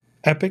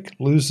Epic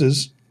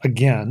loses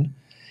again,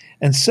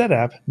 and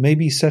SetApp may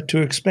be set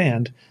to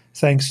expand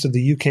thanks to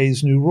the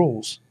UK's new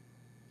rules.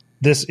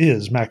 This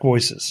is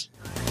MacVoices.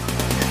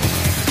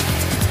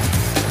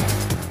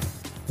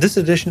 This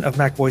edition of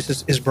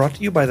MacVoices is brought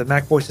to you by the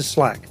MacVoices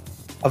Slack,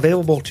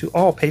 available to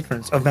all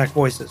patrons of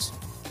MacVoices.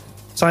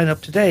 Sign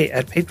up today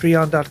at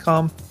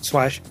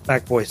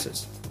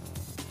patreon.com/MacVoices.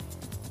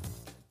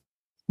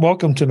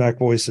 Welcome to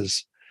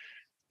MacVoices.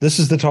 This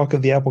is the talk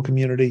of the Apple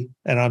community,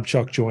 and I'm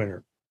Chuck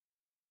Joyner.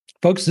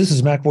 Folks, this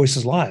is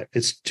MacVoices Live.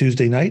 It's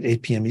Tuesday night,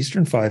 8 p.m.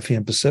 Eastern, 5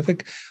 p.m.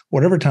 Pacific,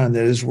 whatever time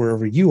that is,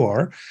 wherever you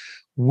are.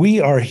 We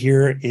are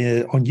here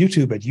on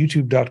YouTube at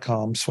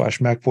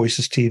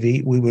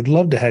youtube.com/MacVoicesTV. We would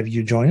love to have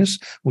you join us.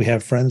 We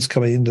have friends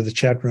coming into the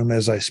chat room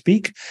as I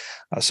speak.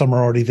 Some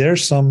are already there.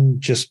 Some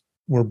just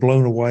were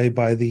blown away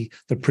by the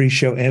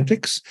pre-show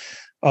antics.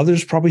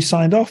 Others probably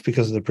signed off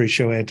because of the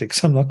pre-show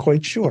antics. I'm not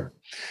quite sure.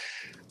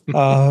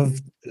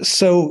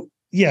 So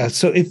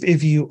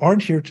if you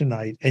aren't here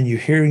tonight and you're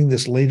hearing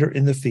this later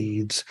in the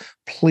feeds,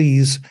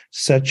 please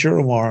set your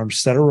alarm,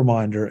 set a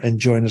reminder, and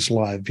join us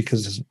live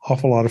because it's an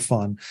awful lot of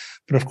fun.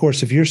 But of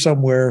course, if you're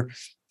somewhere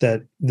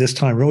that this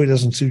time really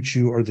doesn't suit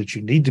you or that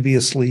you need to be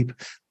asleep,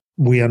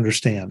 we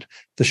understand.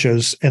 The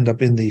shows end up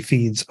in the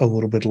feeds a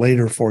little bit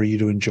later for you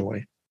to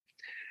enjoy.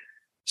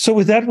 So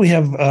with that, we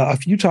have a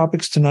few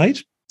topics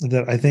tonight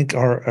that I think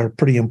are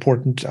pretty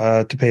important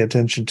to pay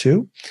attention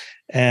to.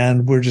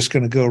 And we're just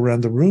going to go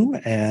around the room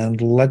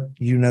and let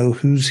you know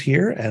who's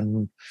here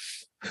and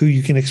who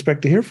you can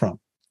expect to hear from.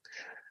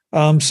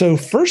 So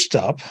first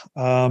up,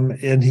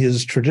 in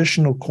his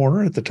traditional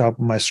corner at the top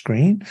of my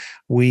screen,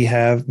 we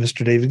have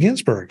Mr. David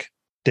Ginsburg.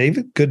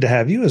 David, good to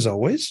have you as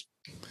always.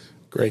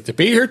 Great to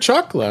be here,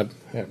 Chuck.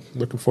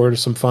 Looking forward to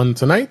some fun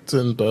tonight,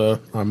 and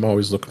I'm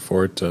always looking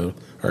forward to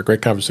our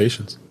great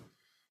conversations.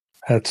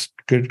 That's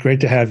good.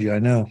 Great to have you. I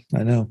know.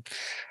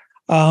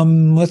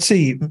 Let's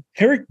see.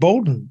 Eric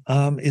Bolden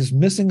is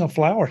missing a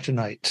flower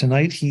tonight.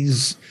 Tonight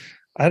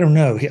I don't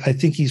know. I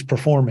think he's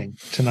performing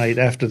tonight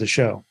after the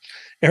show.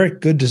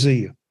 Eric, good to see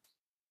you.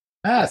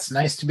 It's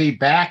nice to be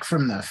back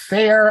from the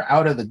fair,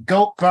 out of the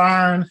goat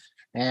barn,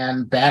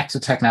 and back to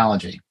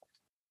technology.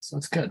 So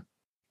it's good.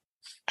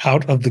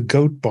 Out of the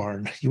goat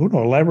barn. You want to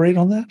elaborate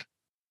on that?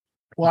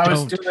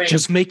 Well,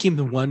 just make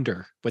him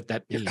wonder what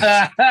that means.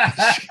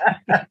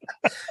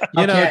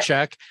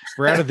 Chuck,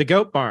 we're out of the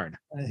goat barn.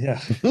 Yeah.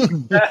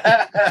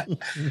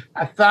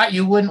 I thought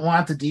you wouldn't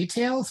want the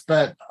details,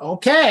 but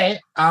okay.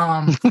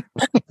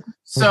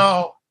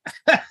 So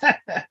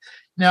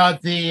no,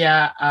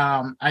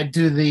 I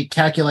do the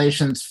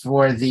calculations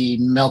for the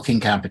milking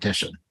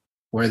competition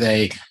where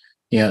they,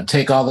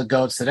 take all the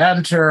goats that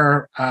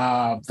enter,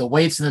 the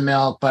weights of the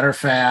milk, butter,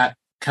 fat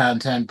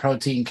content,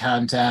 protein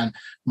content,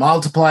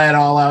 multiply it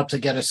all out to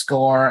get a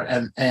score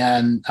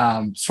and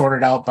sort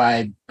it out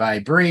by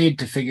breed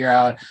to figure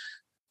out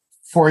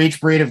for each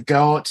breed of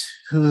goat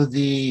who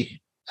the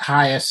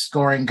highest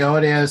scoring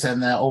goat is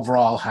and the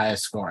overall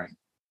highest scoring.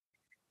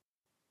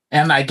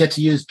 And I get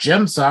to use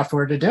Jim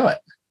software to do it.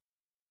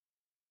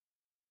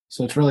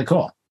 So it's really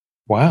cool.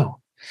 Wow.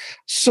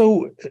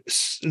 So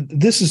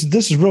this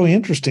is really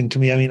interesting to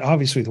me. I mean,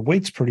 obviously the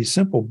weight's pretty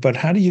simple, but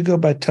how do you go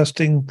about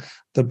testing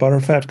the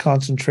butterfat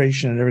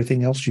concentration and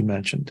everything else you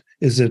mentioned?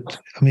 Is it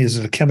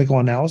a chemical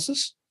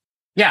analysis?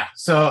 Yeah.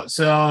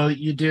 So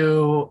you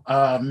do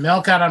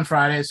milk out on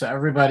Friday. So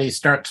everybody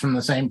starts from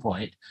the same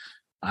point.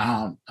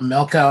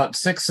 Milk out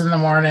 6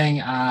 a.m.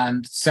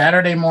 on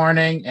Saturday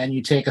morning, and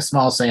you take a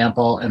small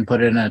sample and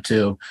put it in a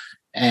tube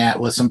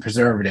with some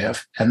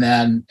preservative. And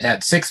then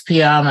at 6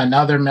 p.m.,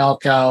 another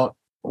milk out,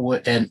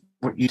 and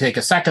you take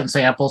a second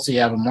sample, so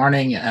you have a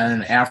morning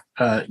and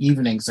an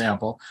evening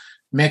sample.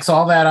 Mix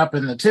all that up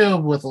in the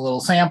tube with a little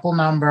sample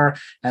number,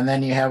 and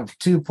then you have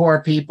 2 poor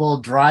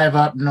people drive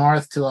up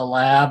north to a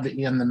lab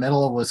in the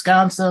middle of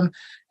Wisconsin,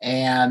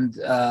 and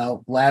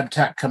lab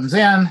tech comes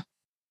in,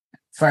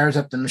 fires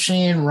up the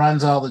machine,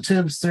 runs all the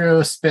tubes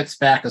through, spits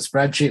back a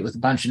spreadsheet with a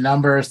bunch of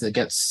numbers that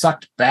gets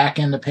sucked back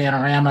into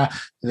Panorama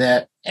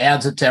that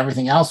adds it to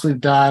everything else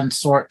we've done,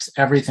 sorts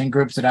everything,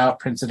 groups it out,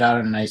 prints it out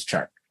in a nice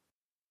chart.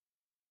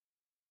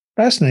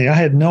 Fascinating. I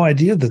had no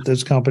idea that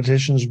those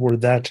competitions were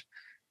that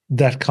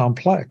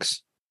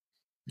complex.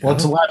 Well,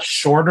 it's a lot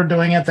shorter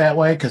doing it that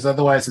way because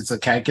otherwise it's a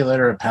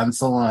calculator, a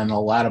pencil, and a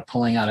lot of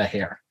pulling out of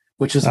hair,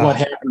 which is what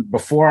happened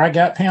before I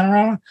got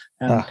Panorama.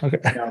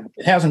 And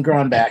it hasn't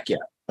grown back yet,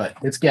 but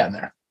it's getting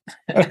there.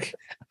 Okay.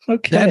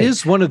 That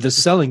is one of the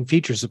selling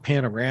features of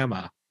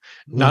Panorama.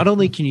 Not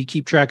only can you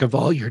keep track of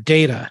all your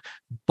data,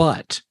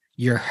 but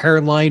your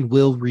hairline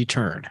will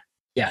return.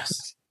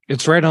 Yes.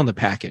 It's right on the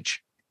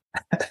package.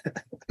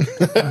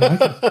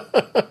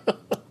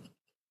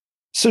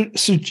 So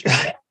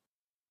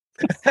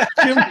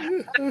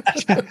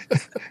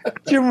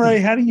Jim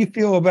Ray, how do you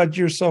feel about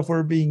your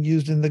software being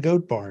used in the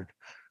goat barn?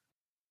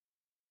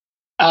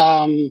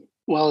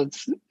 Well,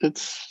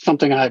 it's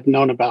something I've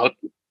known about,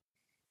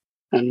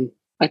 and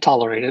I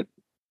tolerate it.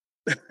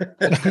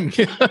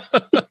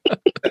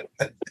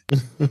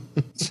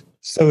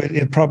 So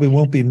it probably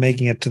won't be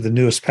making it to the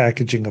newest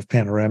packaging of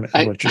Panorama,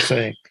 is what you're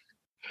saying.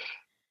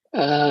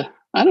 I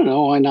don't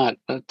know why not,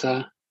 but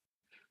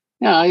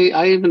yeah,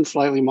 I even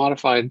slightly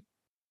modified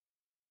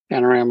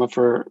Panorama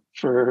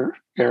for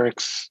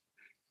Eric's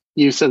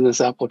use in this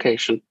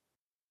application.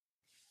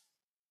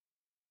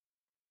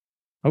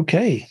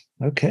 Okay.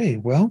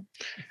 Well,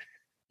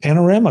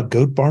 Panorama,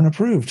 Goat Barn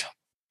approved.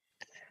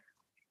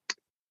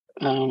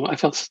 I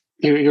felt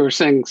you were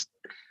saying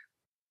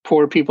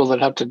poor people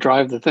that have to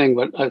drive the thing,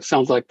 but it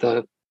sounds like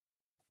the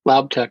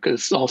lab tech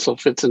also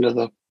fits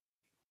into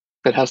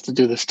that has to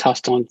do this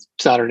test on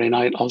Saturday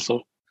night,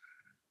 also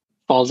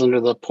falls under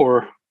the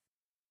poor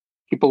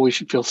people we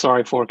should feel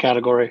sorry for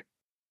category.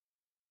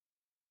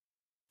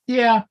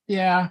 Yeah.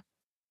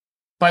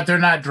 But they're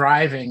not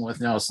driving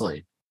with no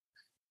sleep.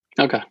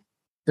 Okay.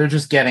 They're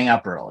just getting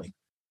up early.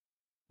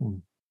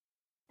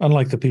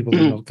 Unlike the people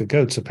that milk the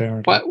goats,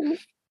 apparently. What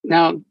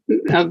now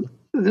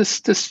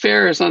this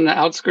fair is on the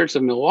outskirts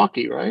of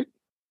Milwaukee, right?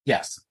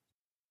 Yes.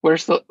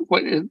 Where's the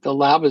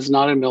lab is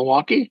not in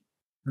Milwaukee?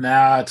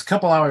 No, it's a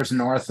couple hours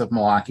north of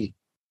Milwaukee.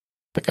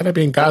 They gotta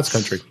be in God's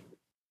country.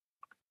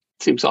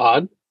 Seems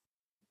odd.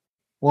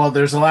 Well,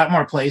 there's a lot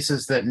more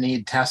places that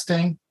need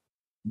testing,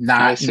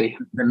 not in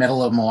the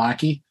middle of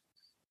Milwaukee,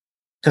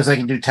 because they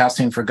can do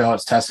testing for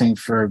goats, testing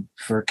for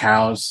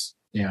cows,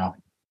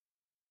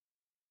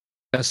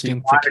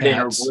 Testing for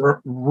cats. In a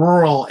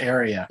rural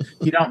area.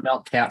 You don't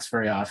milk cats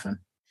very often.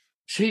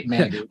 Sheep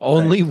maybe.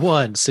 Only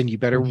once, and you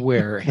better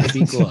wear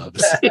heavy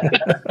gloves.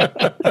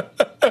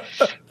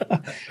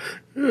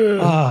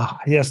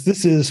 Yes,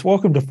 this is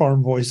Welcome to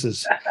Farm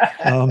Voices.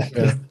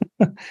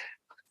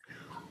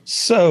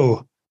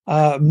 So,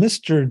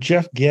 Mr.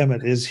 Jeff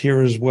Gamet is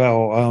here as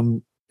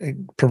well,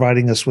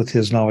 providing us with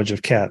his knowledge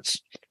of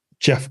cats.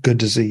 Jeff, good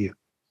to see you.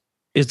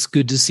 It's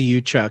good to see you,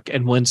 Chuck.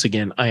 And once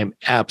again, I am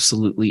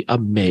absolutely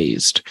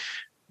amazed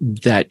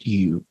that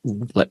you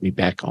let me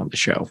back on the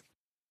show.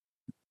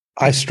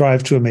 I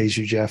strive to amaze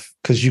you, Jeff,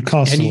 because you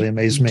constantly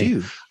amaze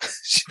me.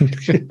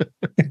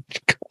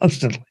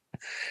 Constantly.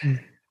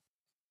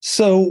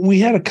 So we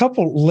had a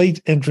couple late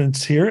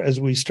entrants here as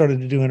we started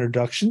to do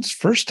introductions.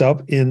 First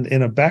up,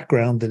 in a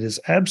background that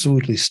is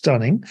absolutely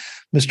stunning,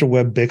 Mr.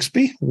 Webb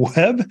Bixby.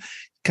 Webb,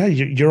 God,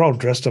 you're all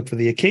dressed up for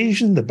the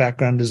occasion. The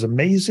background is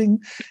amazing,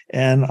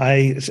 and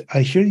I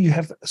hear you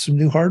have some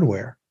new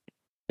hardware.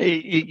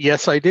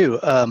 Yes, I do.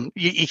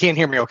 You can't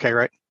hear me, okay,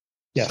 right?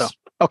 Yes. So,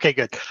 okay,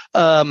 good.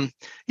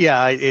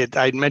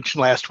 I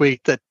mentioned last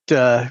week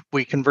that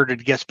we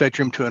converted a guest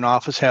bedroom to an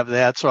office. Have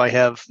that, so I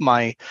have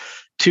my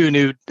 2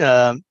 new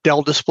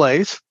Dell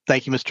displays.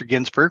 Thank you, Mr.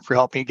 Ginsberg, for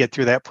helping me get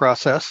through that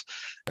process.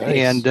 Nice.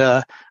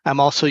 And I'm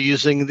also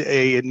using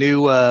a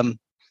new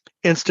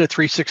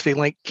Insta360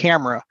 Link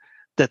camera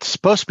that's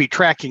supposed to be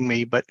tracking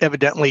me, but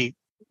evidently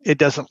it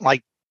doesn't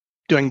like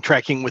doing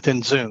tracking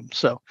within Zoom.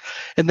 So,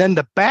 and then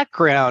the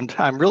background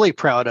I'm really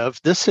proud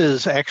of. This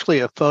is actually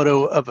a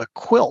photo of a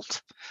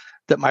quilt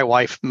that my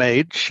wife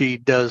made. She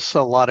does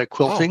a lot of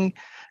quilting,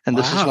 and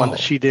this is one that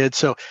she did.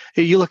 So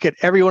you look at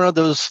every one of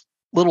those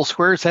little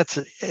squares, that's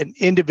an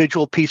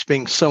individual piece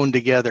being sewn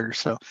together.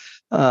 So,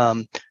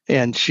 and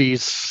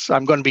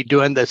I'm going to be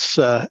doing this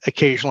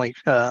occasionally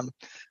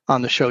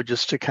on the show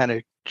just to kind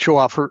of show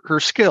off her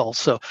skills.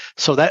 So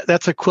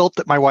that's a quilt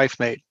that my wife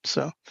made.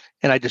 So,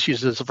 and I just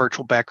use it as a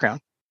virtual background.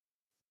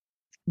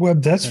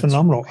 Webb, that's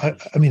phenomenal.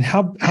 I mean,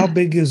 how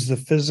big is the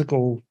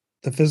physical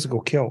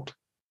kilt?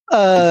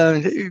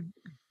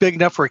 Big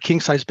enough for a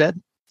king size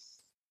bed.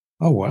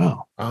 Oh,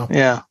 wow.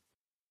 Yeah.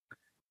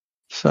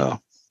 So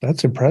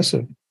that's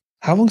impressive.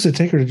 How long does it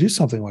take her to do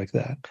something like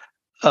that?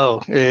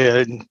 Oh,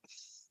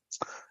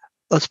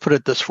 let's put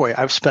it this way.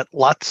 I've spent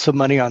lots of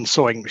money on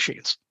sewing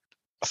machines.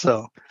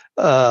 So,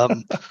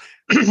 I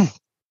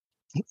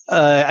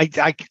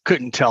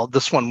couldn't tell.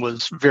 This one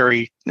was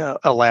very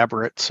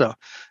elaborate. So,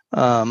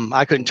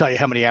 I couldn't tell you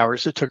how many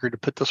hours it took her to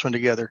put this one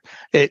together.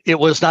 It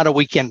was not a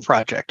weekend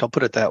project. I'll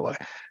put it that way.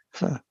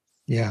 So,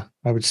 yeah,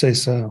 I would say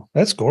so.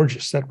 That's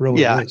gorgeous. That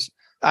really is.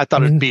 I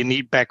thought it'd be a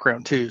neat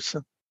background too.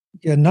 So,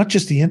 yeah, not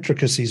just the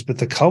intricacies, but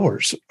the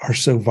colors are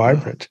so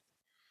vibrant.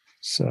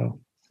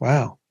 So,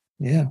 wow.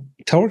 Yeah.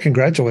 Tell her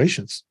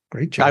congratulations.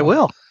 Great job. I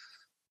will.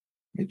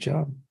 Great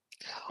job.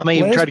 I may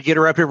even try to get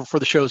her up here before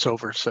the show's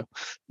over. So,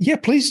 yeah,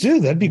 please do.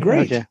 That'd be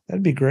great. Okay.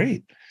 That'd be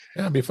great.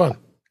 Yeah, it'd be fun.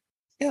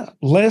 Yeah.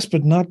 Last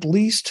but not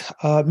least,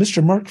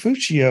 Mr. Mark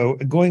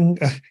Fuccio, going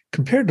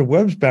compared to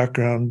Webb's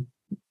background,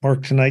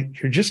 Mark, tonight,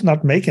 you're just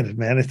not making it,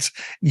 man.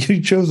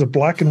 You chose a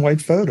black and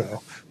white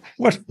photo.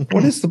 What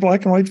is the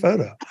black and white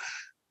photo?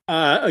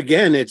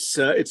 Again, it's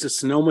a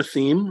Sonoma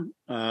theme.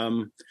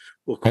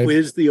 We'll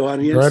quiz the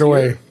audience right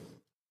away.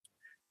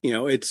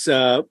 Here.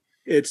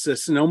 It's a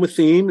Sonoma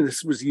theme.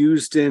 This was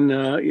used in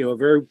a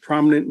very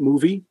prominent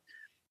movie.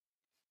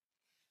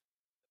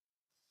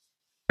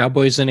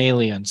 Cowboys and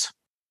Aliens.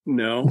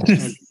 No,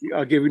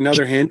 I'll give you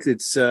another hint.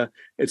 It's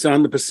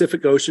on the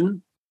Pacific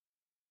Ocean.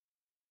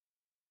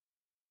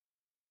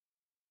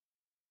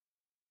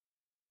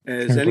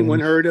 Has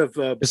anyone heard of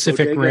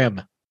Pacific Bodega?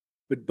 Rim?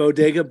 But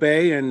Bodega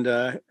Bay and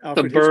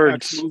Alfred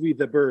Hitchcock's movie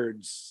The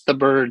Birds. The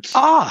Birds.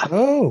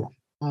 Oh,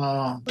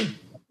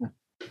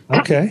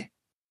 okay.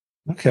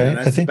 Yeah,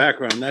 that's the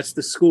background. That's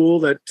the school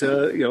that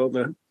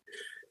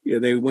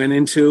they went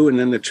into, and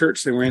then the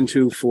church they went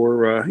into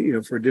for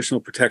for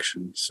additional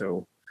protection.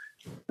 So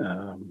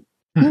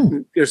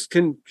there's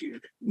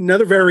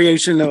another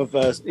variation of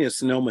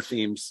Sonoma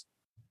themes.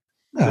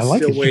 I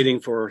like still it. Waiting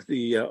for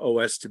the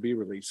OS to be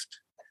released.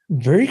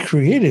 Very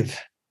creative,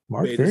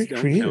 Mark. Betas Very don't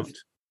creative. count.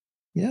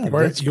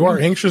 Yeah, you are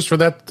anxious for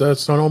that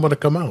Sonoma to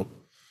come out.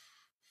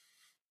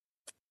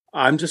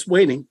 I'm just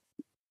waiting.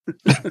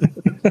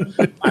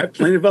 I have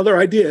plenty of other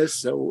ideas,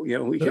 so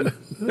we can.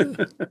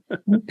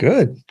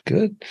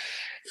 Good.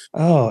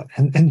 Oh,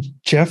 and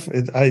Jeff,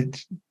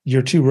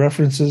 your two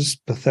references,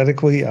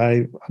 pathetically,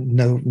 I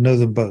know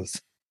them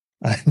both.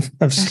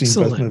 I've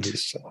seen both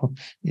movies, so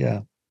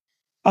yeah.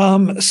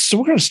 So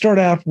we're going to start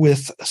out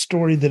with a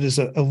story that is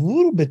a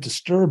little bit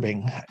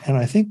disturbing, and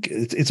I think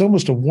it's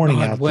almost a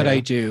warning out what there.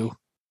 I do.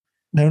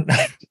 No,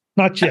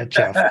 not yet,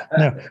 Jeff.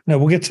 No,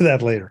 we'll get to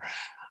that later.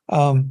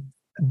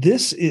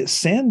 This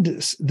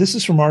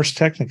is from Ars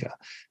Technica.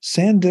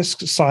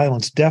 SanDisk's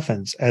silence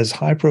deafens as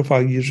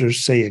high-profile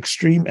users say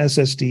extreme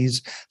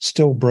SSDs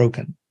still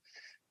broken.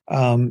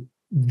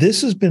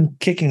 This has been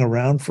kicking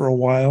around for a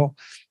while.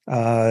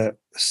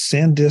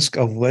 SanDisk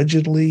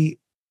allegedly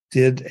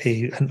did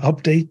an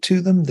update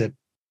to them that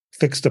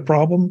fixed the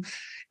problem,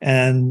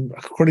 and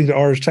according to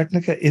Ars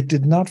Technica, it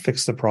did not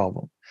fix the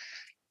problem.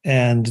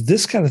 And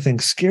this kind of thing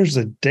scares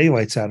the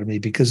daylights out of me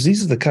because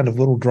these are the kind of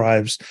little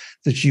drives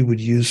that you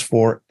would use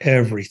for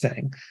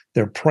everything.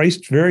 They're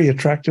priced very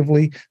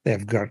attractively. They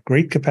have got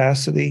great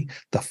capacity.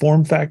 The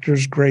form factor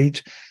is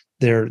great.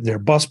 They're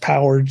bus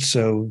powered,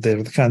 so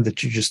they're the kind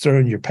that you just throw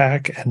in your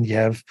pack and you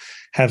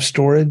have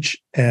storage.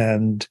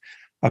 And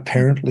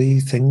apparently,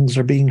 things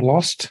are being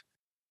lost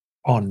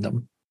on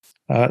them.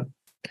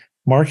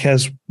 Mark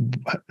has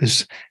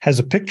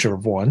a picture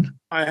of one.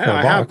 I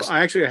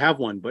actually have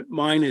one, but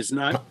mine is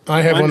not.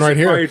 I have one right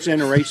here. Prior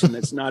generation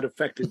that's not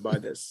affected by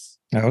this.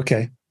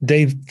 Okay,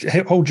 Dave,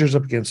 hold yours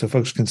up again so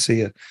folks can see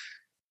it.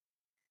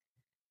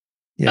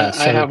 Yeah,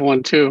 I have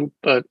one too,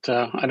 but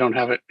I don't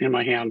have it in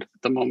my hand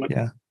at the moment.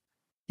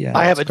 Yeah.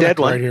 I have a dead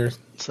one right here.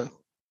 So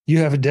you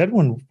have a dead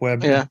one,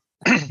 Webb? Yeah.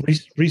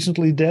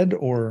 Recently dead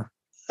or?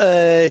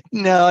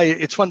 No,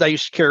 it's one that I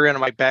used to carry around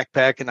in my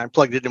backpack, and I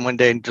plugged it in one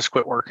day and just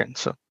quit working.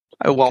 So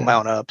I won't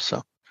mount up.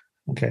 So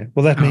okay,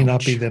 well that may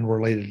not be then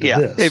related to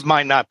this. It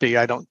might not be.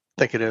 I don't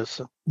think it is.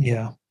 So.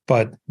 Yeah,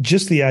 but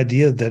just the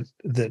idea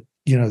that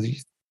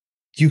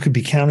you could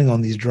be counting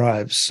on these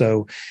drives.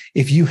 So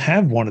if you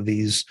have one of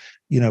these,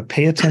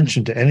 pay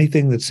attention to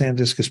anything that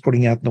SanDisk is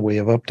putting out in the way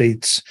of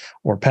updates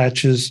or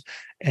patches,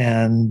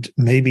 and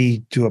maybe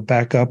do a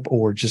backup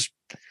or just,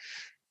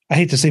 I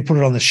hate to say put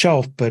it on the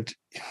shelf, but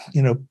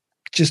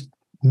just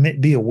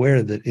be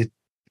aware that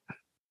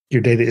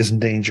your data is in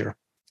danger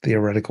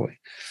theoretically.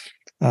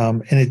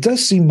 And it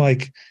does seem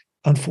like,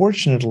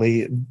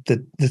 unfortunately,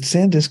 that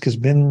SanDisk has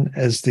been,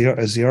 as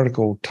the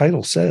article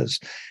title says,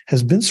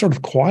 has been sort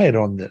of quiet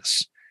on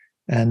this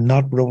and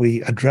not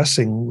really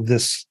addressing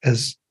this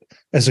as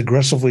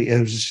aggressively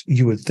as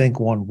you would think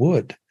one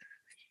would.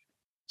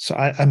 So,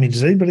 I mean,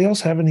 does anybody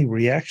else have any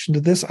reaction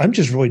to this? I'm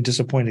just really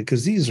disappointed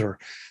because these are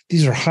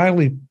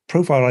highly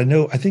profiled. I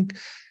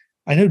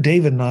know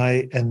David and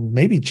I, and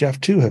maybe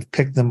Jeff too, have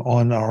picked them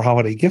on our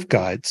holiday gift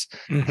guides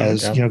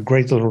as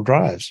great little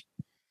drives.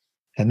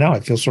 And now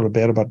I feel sort of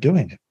bad about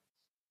doing it.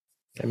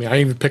 I mean, I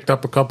even picked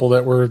up a couple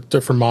that were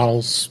different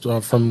models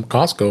from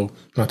Costco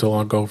not too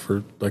long ago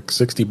for like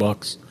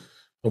 $60,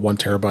 the 1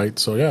 terabyte.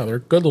 So yeah, they're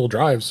good little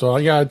drives. So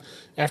yeah,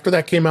 after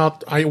that came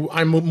out, I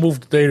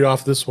moved the data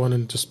off this one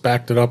and just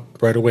backed it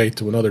up right away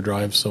to another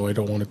drive. So I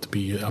don't want it to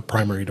be a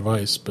primary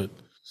device. But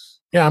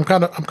yeah, I'm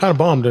kind of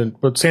bummed.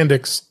 But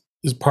SanDisk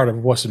is part of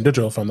Western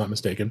Digital, if I'm not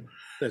mistaken.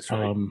 That's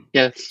right.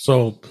 Yes.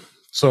 So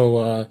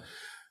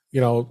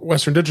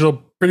Western Digital,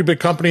 pretty big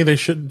company. They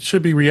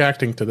should be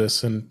reacting to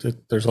this, and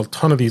there's a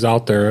ton of these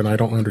out there, and I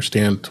don't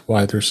understand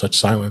why there's such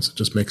silence. It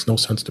just makes no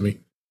sense to me.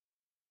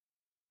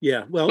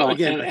 Yeah. Well,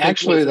 again,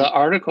 actually, the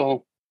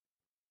article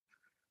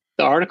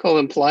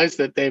implies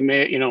that they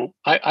may.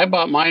 I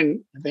bought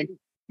mine. I think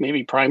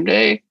maybe Prime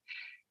Day.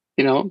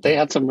 They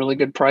had some really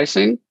good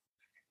pricing,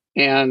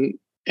 and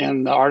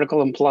the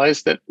article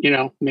implies that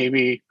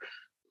maybe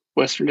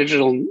Western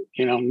Digital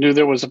knew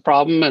there was a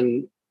problem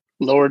and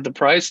lowered the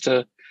price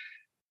to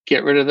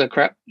get rid of the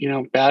crap,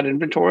 bad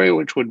inventory,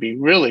 which would be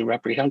really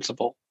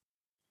reprehensible.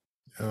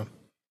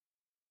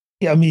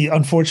 Yeah, I mean,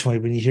 unfortunately,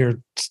 when you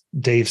hear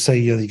Dave say,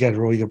 you got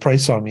a really good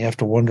price on me, you have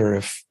to wonder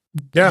if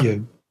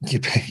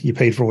you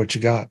paid for what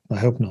you got. I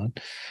hope not.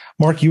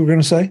 Mark, you were going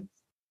to say?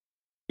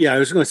 Yeah, I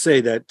was going to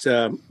say that,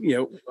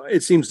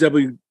 it seems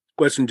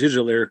Western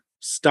Digital, their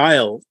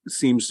style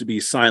seems to be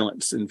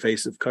silence in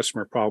face of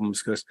customer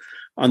problems, because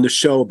on the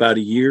show about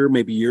a year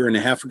and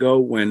a half ago,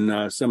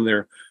 when some of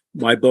their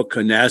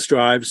MyBook NAS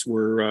drives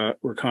were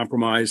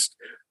compromised,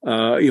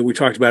 we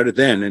talked about it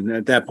then, and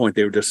at that point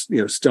they were just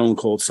stone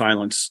cold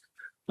silence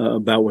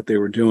about what they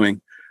were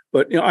doing.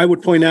 But I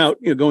would point out,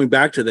 going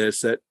back to this,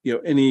 that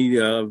any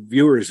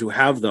viewers who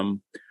have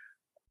them,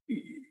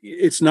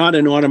 it's not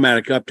an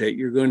automatic update.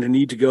 You're going to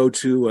need to go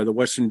to the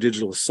Western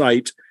Digital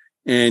site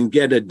and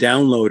get a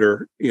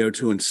downloader,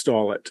 to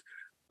install it.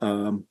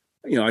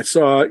 I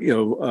saw,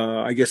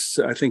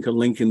 I think a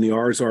link in the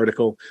Ars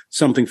article,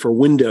 something for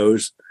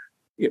Windows,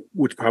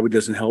 which probably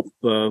doesn't help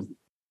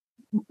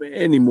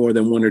any more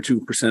than 1 or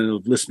 2%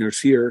 of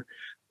listeners here.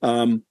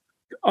 On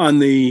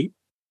the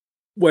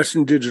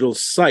Western Digital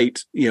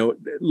site,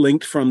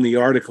 linked from the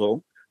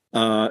article,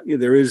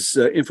 there is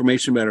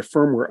information about a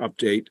firmware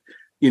update.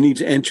 You need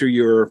to enter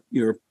your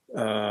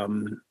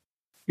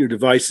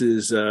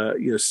device's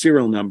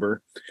serial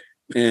number,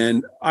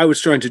 and I was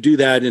trying to do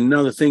that, and none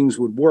of the things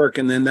would work.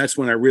 And then that's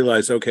when I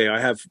realized, okay, I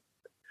have,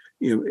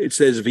 it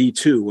says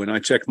V2 when I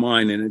check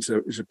mine, and it's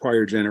a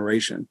prior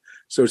generation.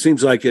 So it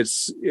seems like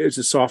it's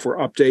a software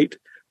update,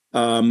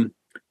 and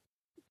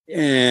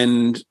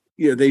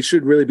they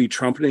should really be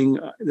trumpeting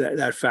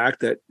that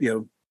fact that,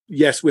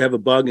 yes, we have a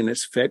bug and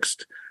it's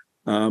fixed.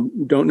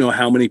 Don't know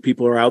how many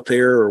people are out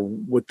there or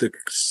what the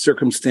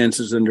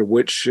circumstances under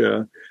which,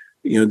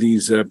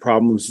 these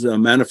problems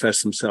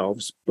manifest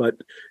themselves. But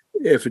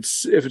if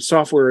it's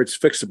software, it's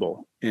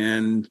fixable.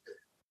 And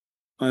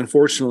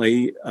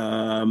unfortunately,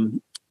 a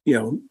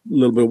little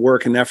bit of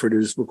work and effort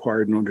is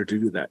required in order to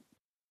do that.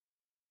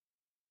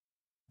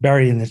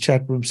 Barry in the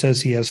chat room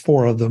says he has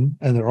 4 of them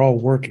and they're all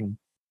working.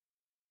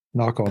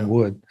 Knock on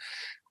wood.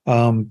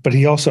 But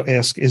he also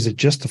asked, is it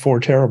just the 4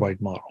 terabyte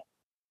model?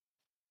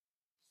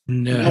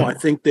 No, I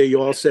think they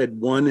all said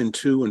 1 and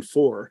 2 and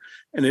 4.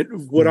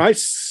 And what I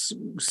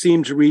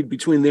seem to read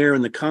between there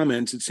and the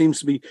comments, it seems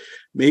to be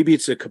maybe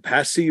it's a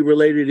capacity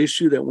related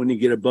issue that when you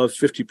get above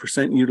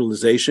 50%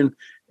 utilization,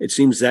 it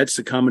seems that's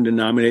the common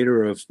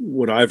denominator of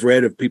what I've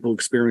read of people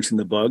experiencing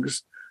the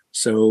bugs.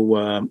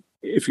 So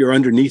if you're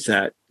underneath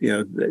that,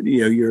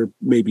 you're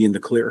maybe in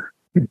the clear.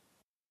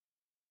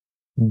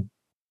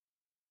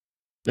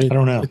 I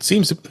don't know. It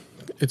seems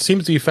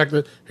the effect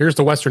that here's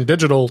the Western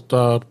Digital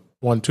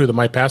one too, the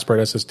My Passport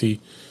SSD.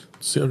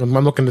 So I'm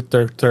looking at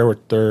their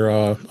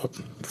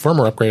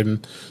firmware upgrade,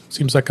 and it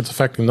seems like it's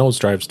affecting those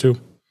drives too.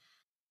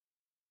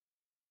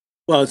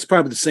 Well, it's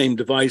probably the same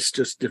device,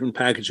 just different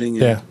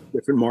packaging and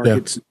different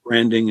markets,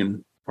 branding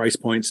and price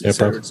points, et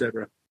cetera, et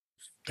cetera.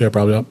 Yeah,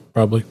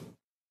 probably.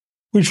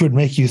 Which would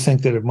make you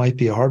think that it might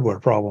be a hardware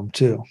problem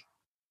too.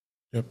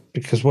 Yep.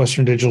 Because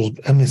Western Digital,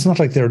 it's not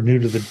like they're new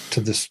to the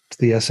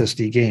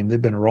SSD game.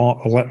 They've been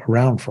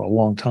around for a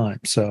long time.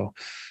 So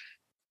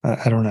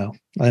I don't know.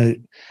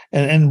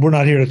 And we're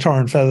not here to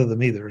tar and feather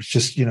them either. It's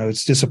just,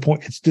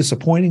 it's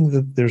disappointing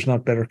that there's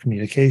not better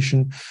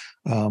communication.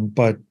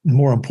 But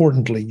more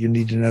importantly, you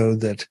need to know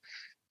that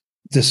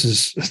this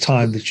is a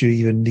time that you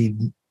even need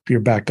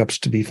your backups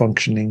to be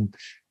functioning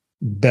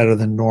better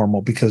than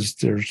normal, because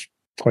there's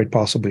quite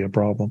possibly a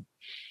problem.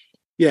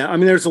 Yeah,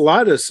 there's a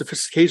lot of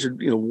sophisticated,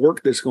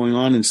 work that's going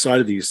on inside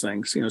of these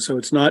things. So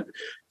it's not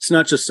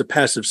just a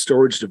passive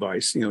storage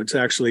device. It's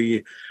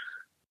actually,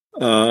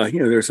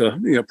 there's a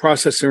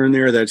processor in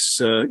there that's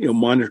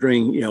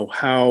monitoring,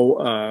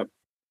 how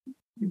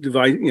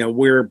device,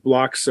 where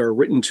blocks are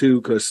written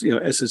to, because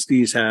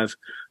SSDs have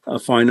a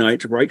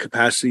finite write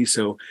capacity.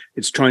 So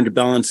it's trying to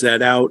balance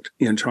that out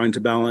and trying to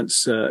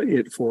balance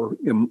it for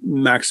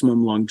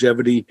maximum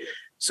longevity.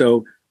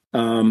 So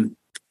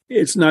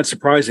it's not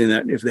surprising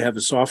that if they have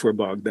a software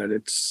bug, that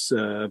it's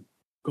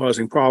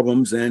causing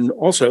problems, and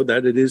also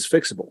that it is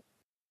fixable.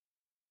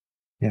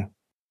 Yeah.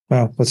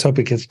 Well, let's hope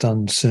it gets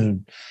done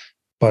soon.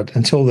 But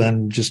until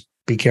then, just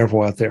be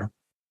careful out there,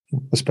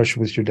 especially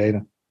with your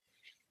data.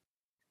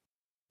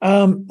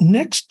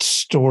 Next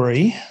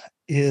story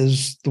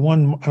is the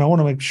one, and I want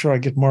to make sure I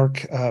get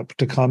Mark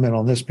to comment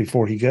on this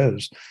before he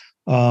goes.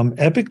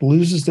 Epic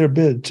loses their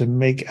bid to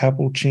make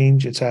Apple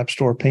change its App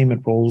Store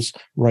payment rules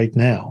right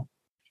now,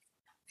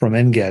 from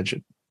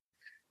Engadget.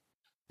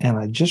 And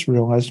I just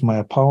realized, my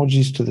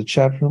apologies to the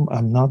chat room,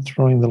 I'm not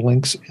throwing the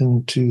links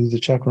into the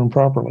chat room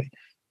properly.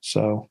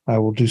 So I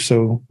will do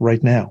so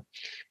right now.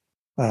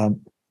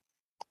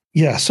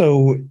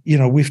 So,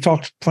 we've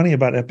talked plenty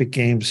about Epic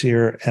Games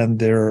here and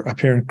their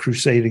apparent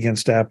crusade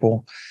against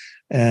Apple.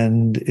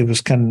 And it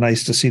was kind of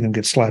nice to see them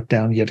get slapped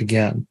down yet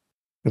again.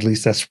 At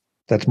least that's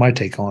my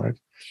take on it.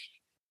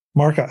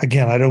 Mark,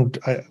 again,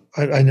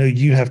 I know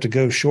you have to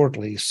go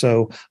shortly,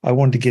 so I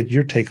wanted to get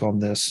your take on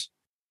this.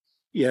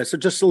 Yeah, so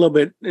just a little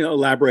bit,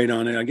 elaborate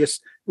on it. I guess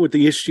what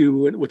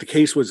the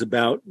case was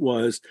about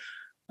was,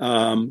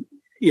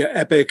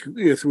 Epic,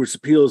 through its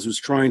appeals, was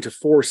trying to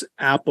force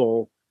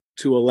Apple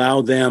to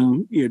allow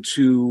them,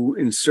 to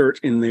insert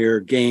in their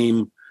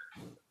game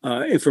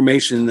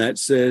information that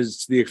says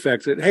to the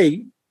effect that,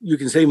 hey, you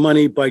can save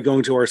money by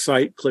going to our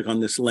site, click on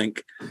this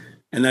link.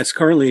 And that's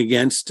currently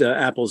against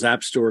Apple's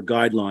App Store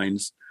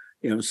guidelines.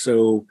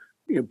 So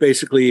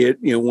basically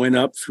it went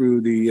up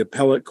through the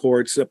appellate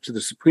courts up to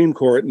the Supreme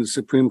Court, and the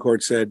Supreme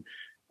Court said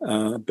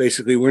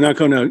basically we're not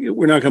going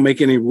to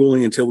make any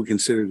ruling until we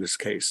consider this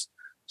case.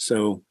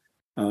 So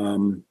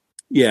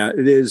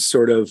it is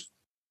sort of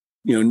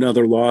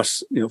another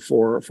loss,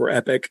 for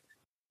Epic.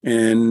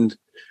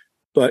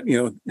 But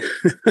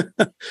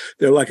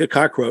they're like a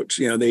cockroach.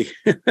 They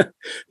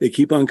they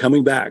keep on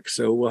coming back.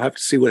 So we'll have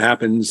to see what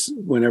happens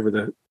whenever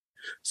the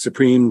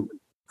Supreme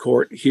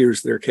Court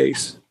hears their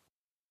case.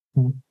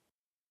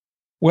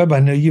 Webb, I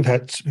know you've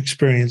had some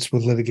experience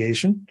with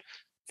litigation,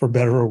 for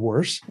better or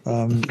worse.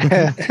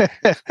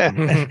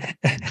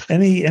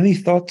 Any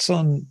thoughts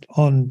on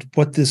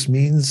what this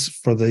means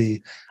for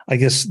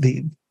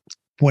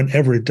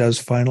whenever it does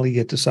finally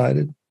get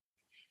decided?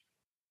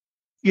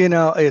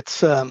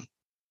 It's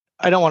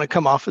I don't want to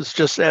come off as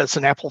just as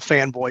an Apple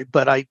fanboy,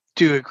 but I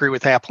do agree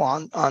with Apple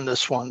on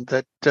this one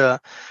that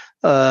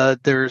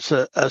there's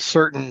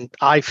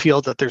I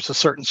feel that there's a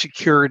certain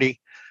security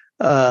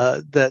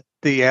that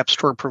the App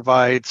Store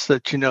provides,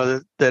 that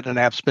that an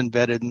app's been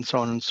vetted and so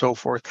on and so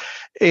forth.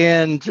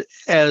 And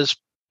as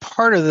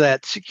part of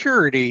that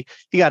security,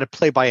 you got to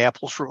play by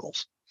Apple's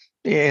rules.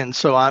 And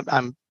so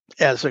I'm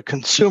as a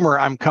consumer,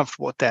 I'm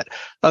comfortable with that.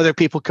 Other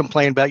people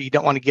complain about you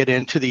don't want to get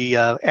into the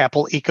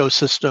Apple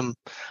ecosystem,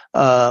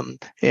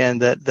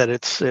 and that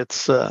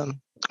it's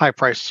high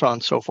price, so on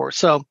and so forth.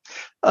 So,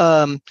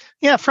 from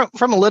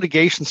a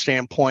litigation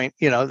standpoint,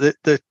 this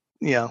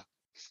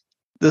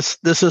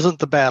isn't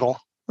the battle.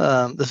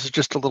 This is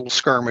just a little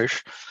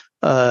skirmish.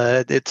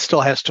 It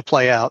still has to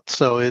play out,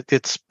 so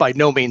it's by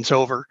no means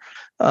over.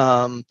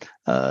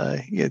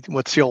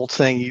 What's the old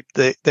saying?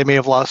 They may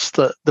have lost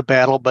the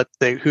battle, but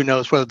who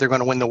knows whether they're going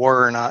to win the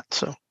war or not.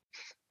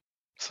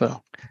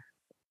 So.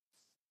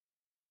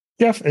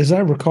 Jeff, as I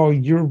recall,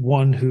 you're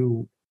one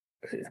who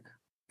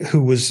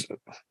was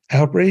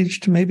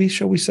outraged, maybe,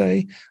 shall we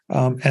say,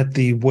 at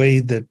the way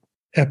that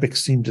Epic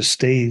seemed to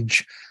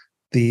stage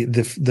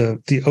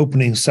the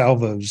opening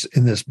salvos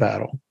in this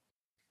battle.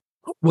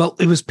 Well,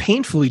 it was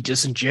painfully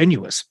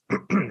disingenuous.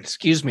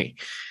 Excuse me.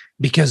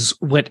 Because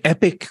what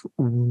Epic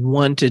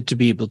wanted to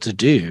be able to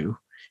do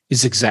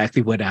is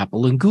exactly what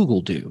Apple and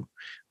Google do,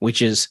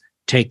 which is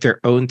take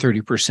their own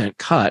 30%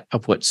 cut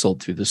of what's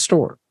sold through the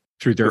store,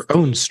 through their 15.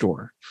 Own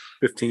store.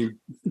 15.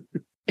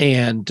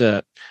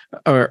 And,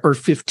 or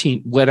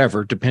 15,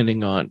 whatever,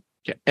 depending on,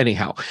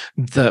 anyhow.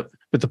 But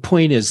the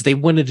point is they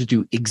wanted to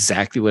do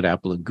exactly what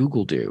Apple and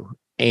Google do.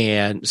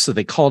 And so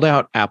they called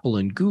out Apple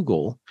and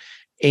Google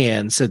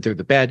and said they're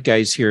the bad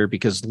guys here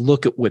because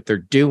look at what they're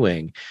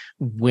doing,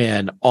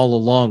 when all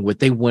along what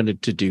they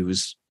wanted to do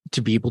is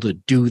to be able to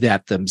do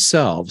that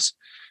themselves.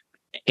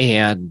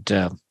 And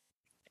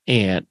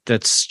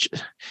that's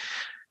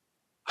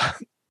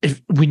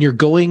when you're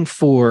going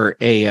for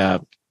a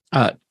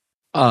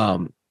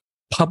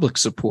public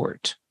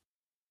support,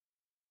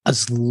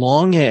 as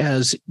long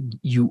as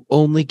you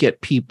only get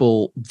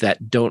people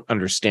that don't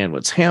understand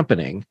what's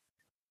happening,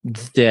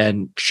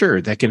 then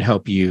sure, that can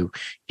help you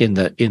in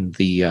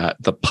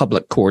the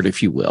public court,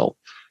 if you will.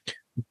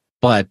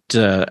 But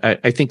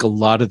I think a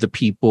lot of the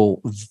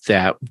people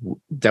that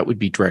would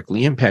be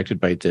directly impacted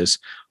by this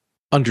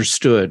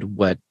understood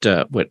what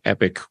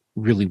Epic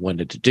really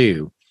wanted to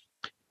do,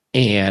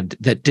 and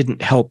that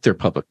didn't help their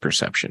public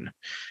perception.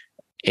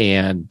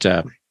 And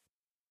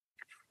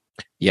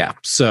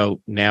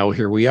so now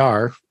here we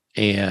are.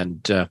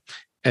 And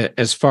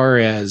as far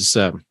as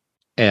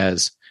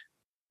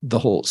the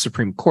whole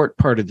Supreme Court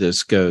part of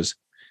this goes,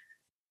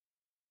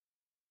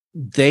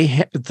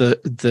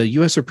 the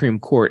U.S. Supreme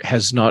Court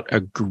has not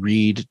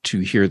agreed to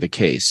hear the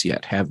case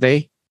yet, have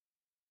they?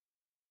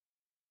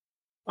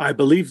 I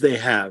believe they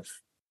have.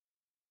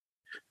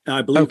 And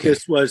I believe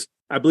this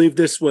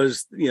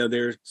was.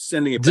 They're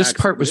sending it. This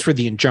back part was for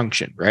the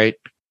injunction, right?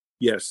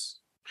 Yes.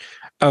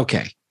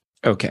 Okay.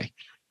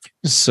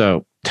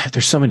 So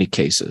there's so many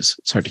cases;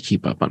 it's hard to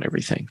keep up on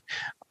everything.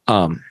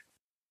 And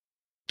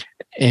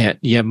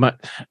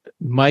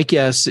my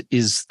guess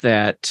is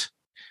that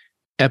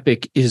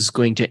Epic is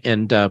going to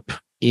end up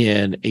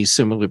in a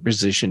similar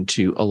position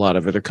to a lot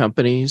of other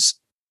companies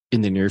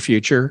in the near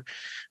future,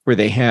 where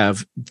they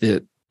have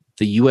the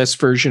US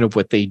version of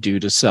what they do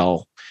to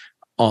sell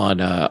on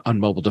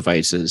mobile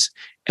devices,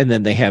 and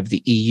then they have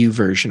the EU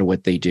version of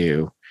what they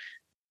do,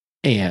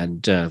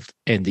 and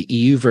the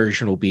EU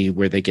version will be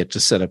where they get to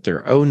set up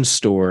their own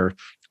store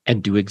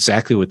and do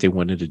exactly what they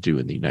wanted to do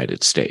in the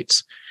United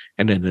States.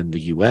 And then in the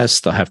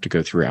US, they'll have to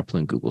go through Apple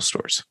and Google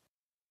stores.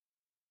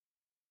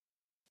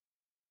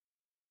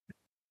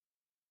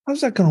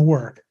 How's that going to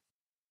work?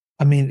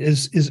 I mean,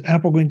 is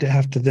Apple going to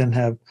have to then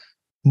have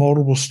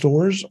multiple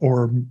stores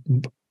or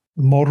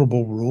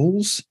multiple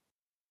rules?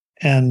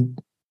 And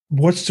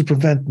what's to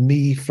prevent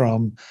me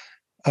from,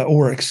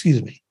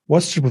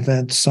 what's to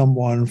prevent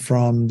someone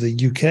from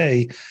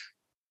the UK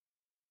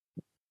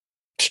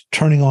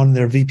turning on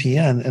their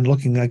VPN and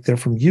looking like they're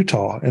from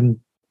Utah and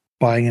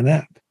buying an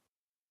app?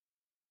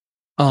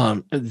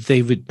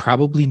 They would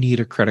probably need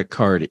a credit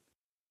card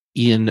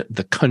in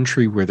the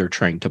country where they're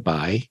trying to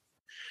buy.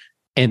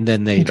 And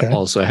then they'd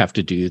also have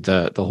to do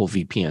the whole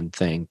VPN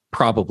thing,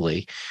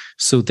 probably,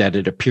 so that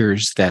it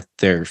appears that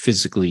they're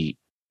physically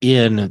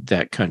in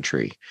that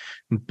country.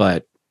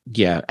 But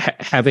yeah,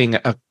 having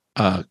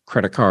a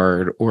credit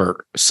card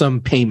or some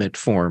payment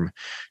form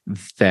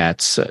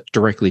that's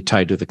directly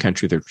tied to the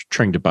country they're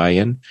trying to buy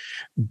in,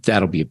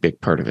 that'll be a big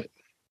part of it.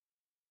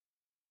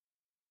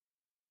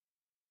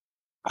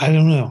 I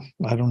don't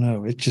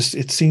know.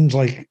 It seems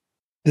like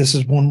this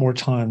is one more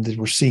time that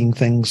we're seeing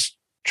things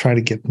try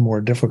to get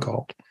more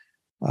difficult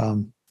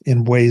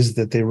in ways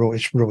that they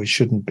really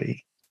shouldn't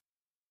be.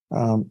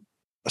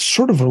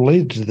 Sort of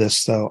related to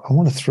this, though, I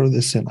want to throw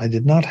this in. I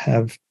did not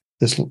have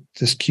this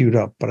queued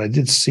up, but I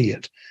did see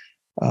it.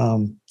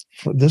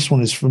 This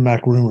one is from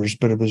Mac Rumors,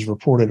 but it was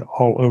reported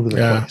all over the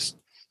place.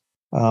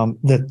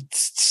 That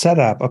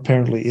SetApp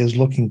apparently is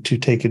looking to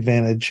take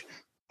advantage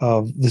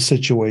of the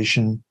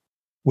situation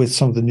with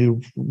some of the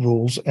new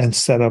rules and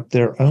set up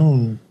their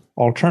own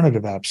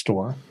alternative app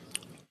store.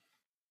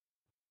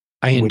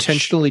 I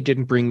intentionally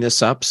didn't bring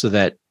this up so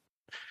that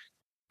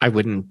I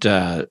wouldn't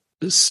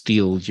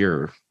steal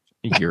your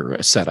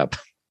setup.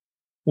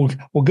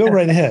 We'll go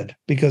right ahead,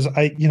 because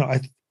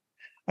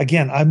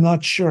I'm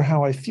not sure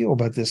how I feel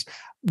about this.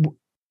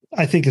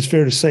 I think it's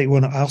fair to say,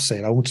 when I'll say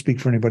it, I won't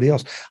speak for anybody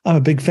else. I'm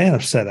a big fan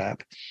of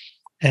SetApp,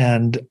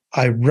 and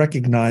I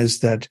recognize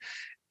that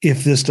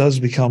if this does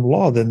become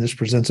law, then this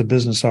presents a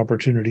business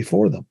opportunity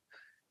for them.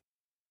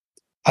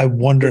 I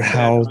wonder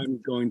how. I'm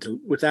going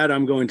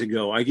to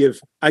go. I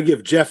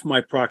give Jeff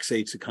my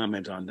proxy to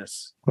comment on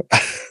this.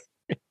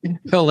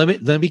 Phil,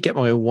 let me get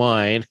my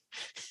wine,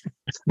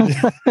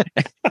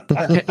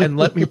 and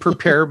let me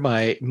prepare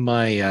my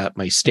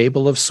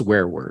stable of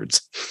swear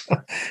words.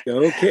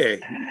 Okay,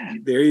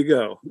 there you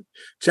go.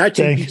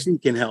 ChatGPT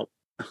can help.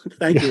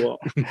 Thank you all.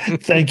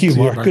 Thank you,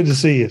 Mark. Good to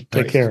see you.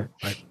 Take care.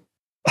 Bye.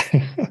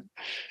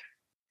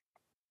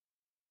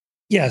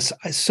 Yes.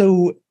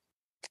 So,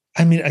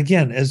 I mean,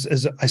 again,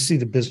 as I see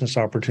the business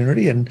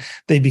opportunity, and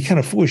they'd be kind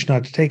of foolish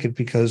not to take it,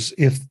 because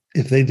if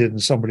they didn't,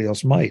 somebody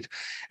else might.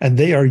 And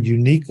they are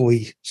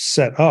uniquely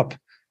set up.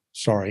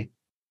 Sorry,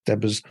 there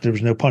was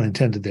no pun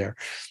intended there.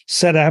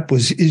 SetApp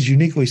is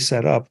uniquely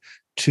set up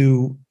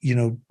to,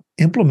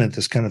 implement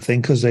this kind of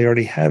thing, because they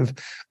already have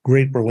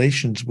great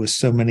relations with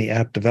so many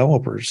app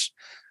developers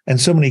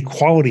and so many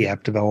quality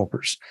app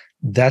developers.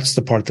 That's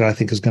the part that I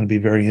think is going to be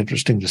very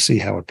interesting to see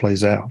how it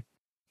plays out.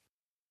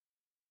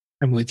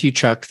 I'm with you,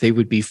 Chuck. They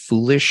would be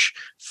foolish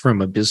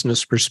from a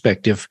business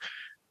perspective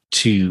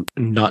to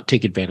not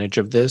take advantage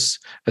of this,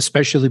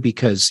 especially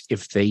because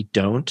if they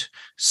don't,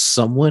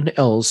 someone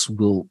else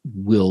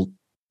will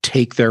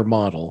take their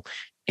model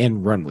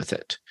and run with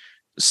it.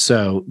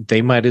 So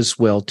they might as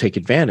well take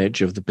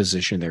advantage of the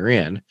position they're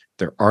in.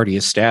 They're already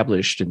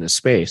established in this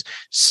space,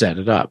 set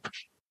it up,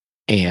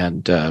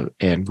 and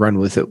run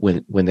with it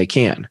when they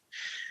can.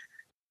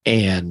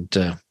 And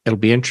it'll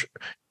be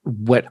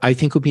what I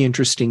think will be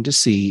interesting to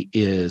see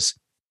is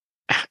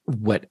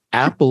what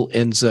Apple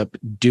ends up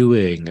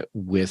doing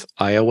with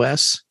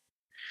iOS,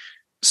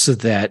 so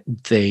that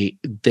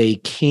they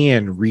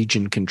can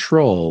region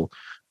control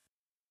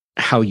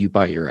how you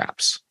buy your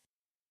apps.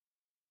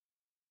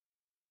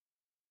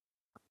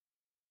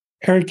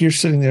 Eric, you're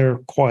sitting there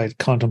quiet,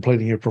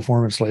 contemplating your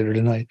performance later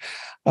tonight.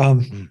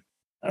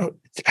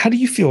 How do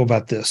you feel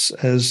about this?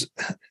 As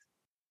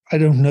I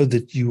don't know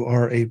that you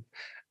are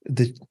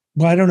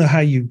I don't know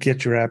how you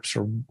get your apps,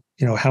 or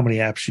how many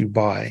apps you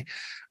buy,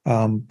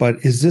 but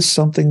is this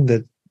something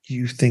that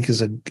you think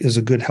is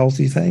a good,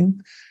 healthy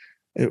thing?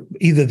 We've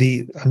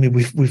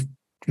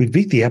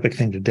beat the Epic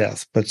thing to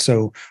death, but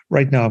so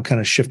right now I'm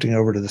kind of shifting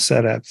over to the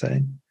SetApp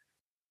thing.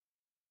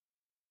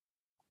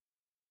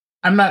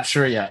 I'm not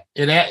sure yet.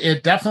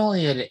 It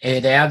definitely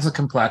adds a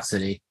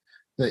complexity.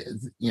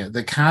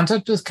 The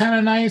concept is kind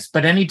of nice,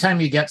 but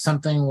anytime you get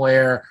something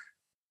where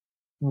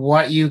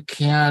what you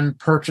can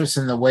purchase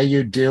and the way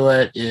you do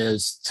it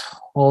is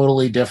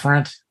totally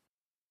different,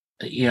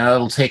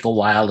 it'll take a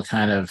while to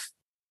kind of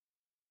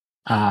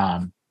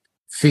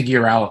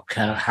figure out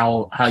kind of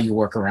how you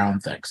work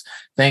around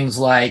things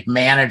like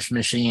managed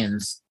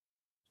machines.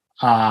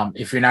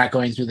 If you're not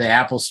going through the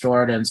Apple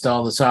Store to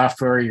install the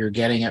software, you're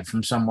getting it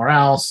from somewhere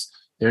else.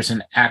 There's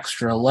an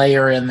extra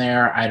layer in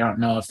there. I don't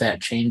know if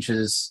that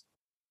changes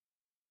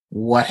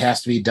what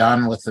has to be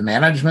done with the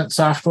management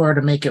software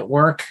to make it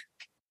work.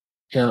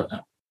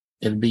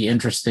 It'd be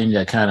interesting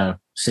to kind of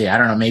see. I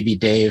don't know, maybe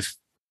Dave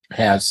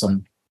has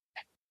some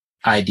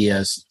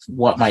ideas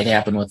what might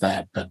happen with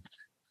that, but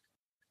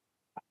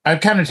I'm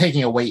kind of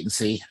taking a wait and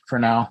see for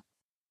now.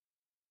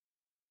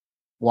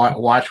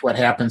 Watch what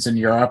happens in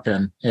Europe,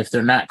 and if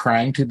they're not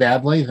crying too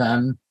badly,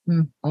 then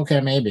okay,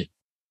 maybe.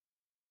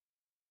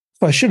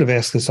 So I should have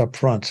asked this up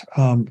front.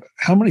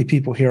 How many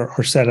people here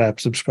are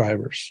SetApp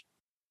subscribers?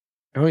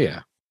 Oh,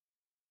 yeah.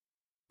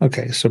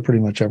 Okay, so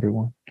pretty much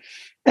everyone.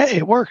 Hey,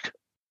 it worked.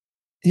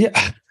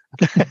 Yeah.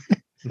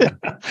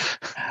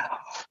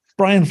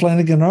 Brian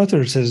Flanagan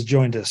Arthurs has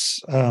joined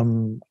us. I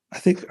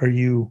think, are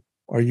you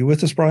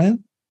with us,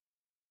 Brian?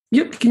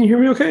 Yep. Can you hear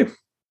me okay?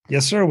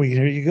 Yes, sir. We can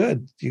hear you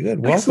good. You good.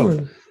 Welcome.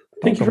 Excellent.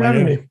 Thank you for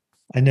having me.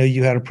 I know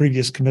you had a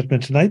previous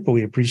commitment tonight, but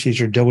we appreciate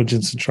your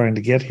diligence in trying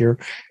to get here.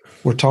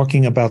 We're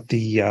talking about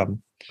the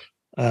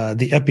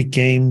the Epic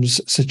Games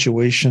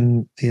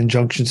situation, the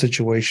injunction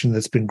situation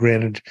that's been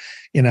granted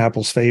in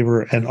Apple's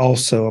favor, and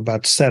also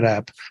about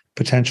SetApp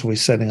potentially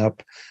setting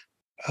up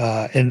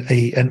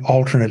an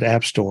alternate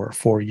app store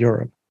for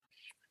Europe.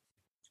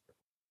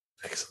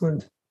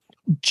 Excellent.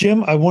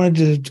 Jim,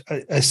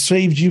 I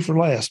saved you for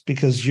last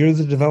because you're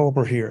the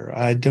developer here.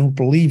 I don't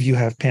believe you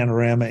have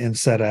Panorama in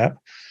SetApp,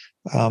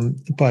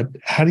 but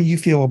how do you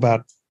feel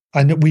about?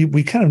 I know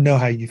we kind of know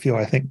how you feel,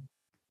 I think,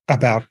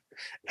 about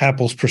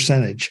Apple's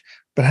percentage,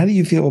 but how do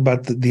you feel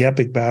about the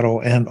Epic battle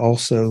and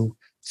also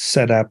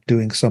SetApp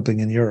doing something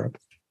in Europe?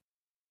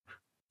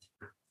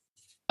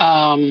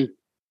 Well,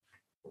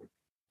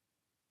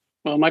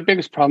 my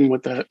biggest problem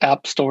with the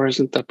App Store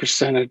isn't the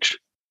percentage,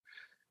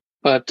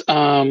 but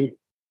I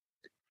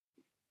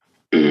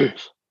don't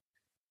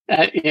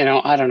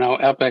know,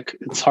 Epic.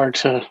 It's hard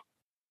to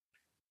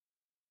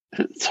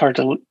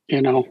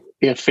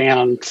be a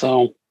fan.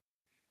 So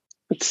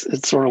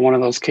it's sort of one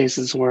of those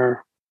cases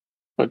where,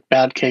 but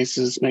bad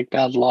cases make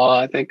bad law.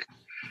 I think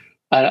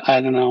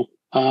I don't know.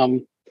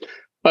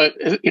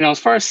 But as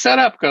far as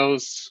SetApp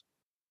goes,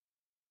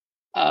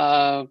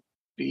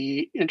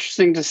 be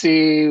interesting to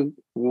see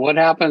what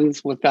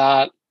happens with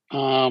that.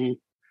 I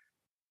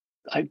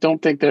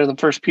don't think they're the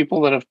first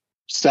people that have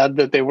said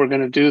that they were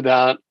going to do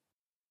that.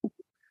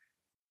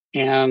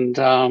 And,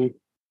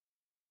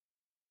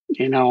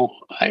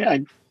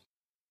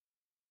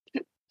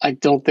 I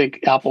don't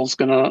think Apple's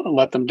going to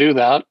let them do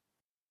that,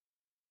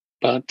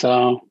 but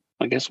I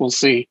guess we'll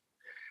see.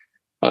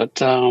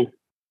 But,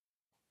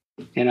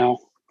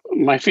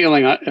 my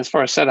feeling as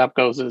far as SetApp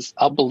goes is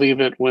I'll believe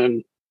it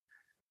when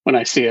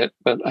I see it,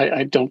 but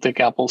I don't think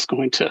Apple's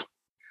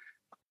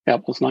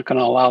not going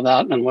to allow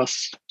that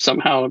unless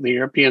somehow the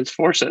Europeans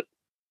force it.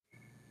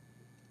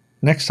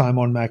 Next time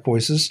on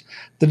MacVoices,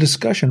 the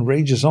discussion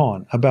rages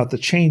on about the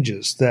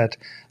changes that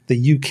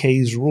the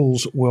UK's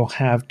rules will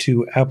have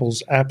to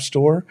Apple's App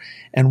Store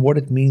and what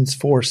it means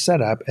for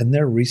SetApp and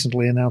their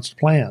recently announced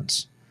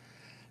plans.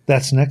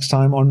 That's next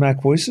time on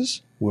MacVoices.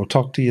 We'll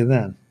talk to you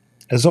then.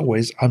 As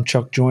always, I'm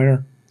Chuck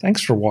Joyner.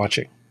 Thanks for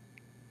watching.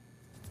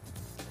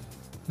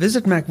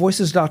 Visit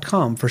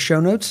MacVoices.com for show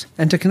notes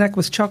and to connect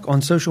with Chuck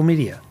on social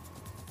media.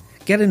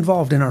 Get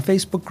involved in our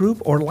Facebook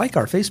group or like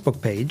our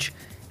Facebook page,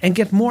 and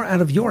get more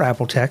out of your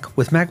Apple tech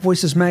with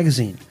MacVoices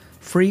Magazine,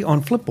 free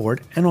on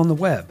Flipboard and on the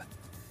web.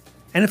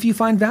 And if you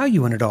find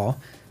value in it all,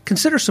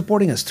 consider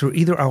supporting us through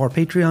either our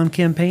Patreon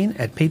campaign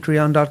at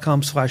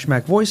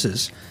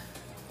patreon.com/MacVoices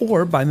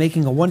or by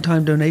making a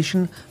one-time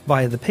donation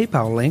via the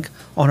PayPal link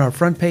on our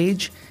front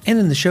page and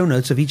in the show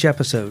notes of each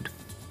episode.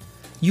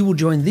 You will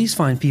join these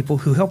fine people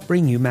who help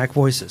bring you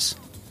MacVoices.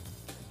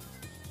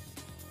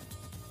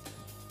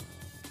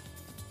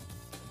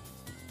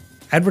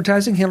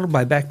 Advertising handled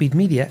by Backbeat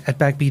Media at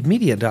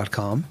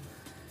backbeatmedia.com.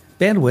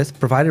 Bandwidth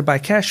provided by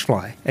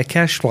CacheFly at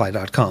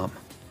cachefly.com.